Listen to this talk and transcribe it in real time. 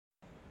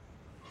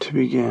To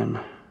begin.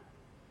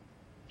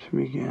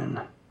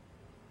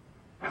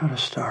 How to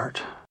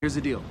start. Here's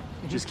the deal.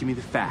 Just give me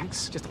the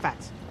facts. Just the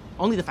facts.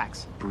 Only the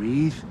facts.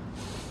 Breathe.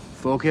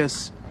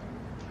 Focus.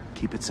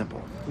 Keep it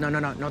simple. No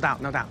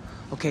doubt.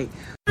 Okay.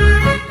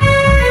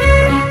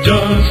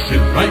 Just sit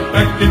right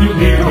back and you'll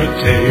hear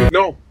a tale.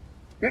 No.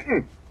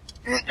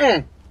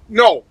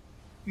 No.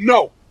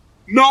 No.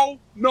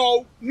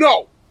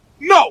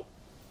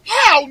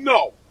 Hell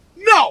no.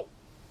 No.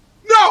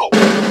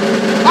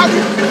 I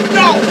refuse.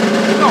 No.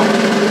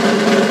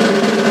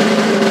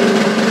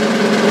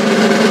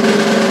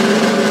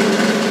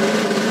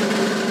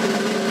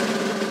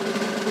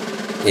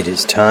 It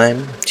is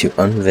time to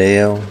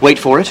unveil... Wait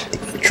for it.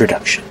 ...the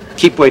introduction.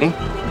 Keep waiting.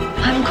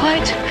 I'm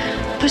quite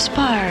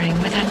perspiring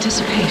with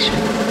anticipation.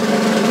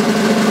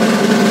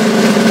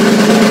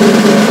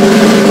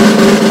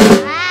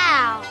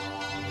 Wow.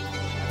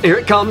 Here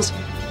it comes.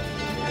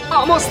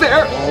 Almost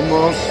there.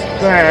 Almost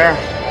there.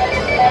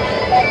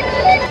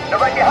 They're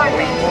right behind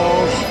me.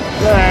 Almost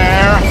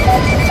there.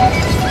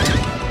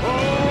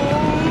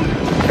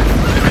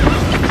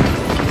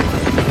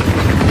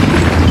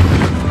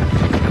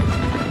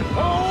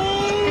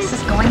 This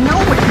is going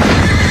nowhere.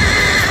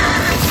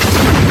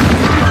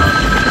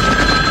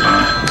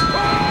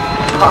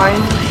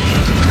 Fine.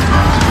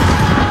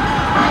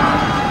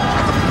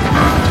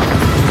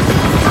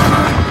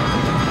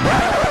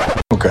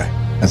 Okay,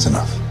 that's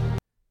enough.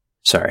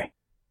 Sorry,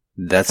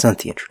 that's not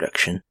the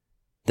introduction.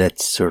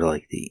 That's sort of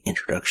like the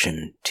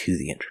introduction to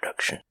the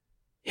introduction.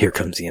 Here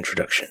comes the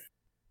introduction.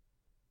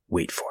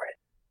 Wait for it.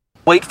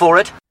 Wait for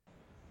it.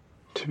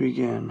 To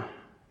begin.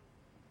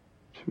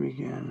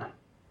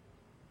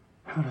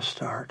 How to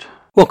start.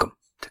 Welcome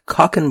to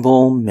Cock and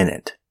Bull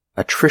Minute,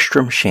 a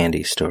Tristram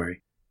Shandy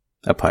story.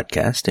 A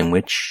podcast in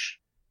which,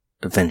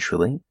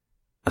 eventually,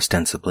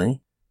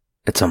 ostensibly,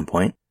 at some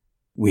point,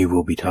 we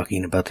will be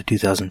talking about the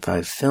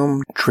 2005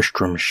 film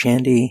Tristram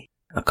Shandy,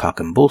 a cock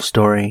and bull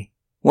story,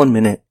 1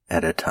 minute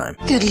at a time.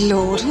 Good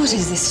Lord, what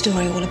is this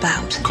story all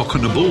about? Cock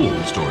and a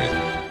bull story.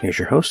 Here's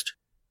your host,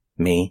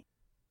 me,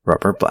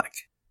 Robert Black.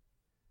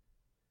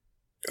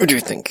 What do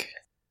you think?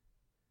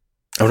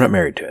 I'm not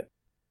married to it.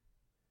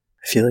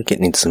 I feel like it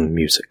needs some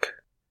music.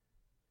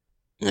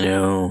 You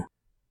know,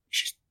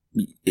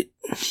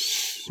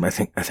 I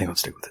think I'll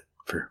stick with it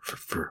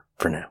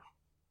for now.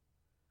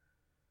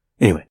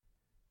 Anyway,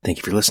 thank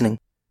you for listening.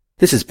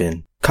 This has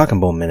been Cock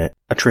and Bull Minute,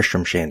 a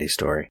Tristram Shandy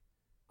story.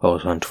 Follow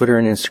us on Twitter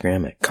and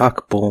Instagram at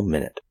Cock Bull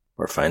Minute,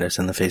 or find us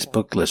in the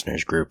Facebook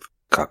listeners group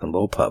Cock and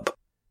Bull Pub.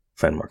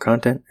 Find more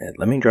content at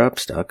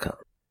lemmingdrops.com.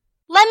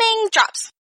 Lemming drops.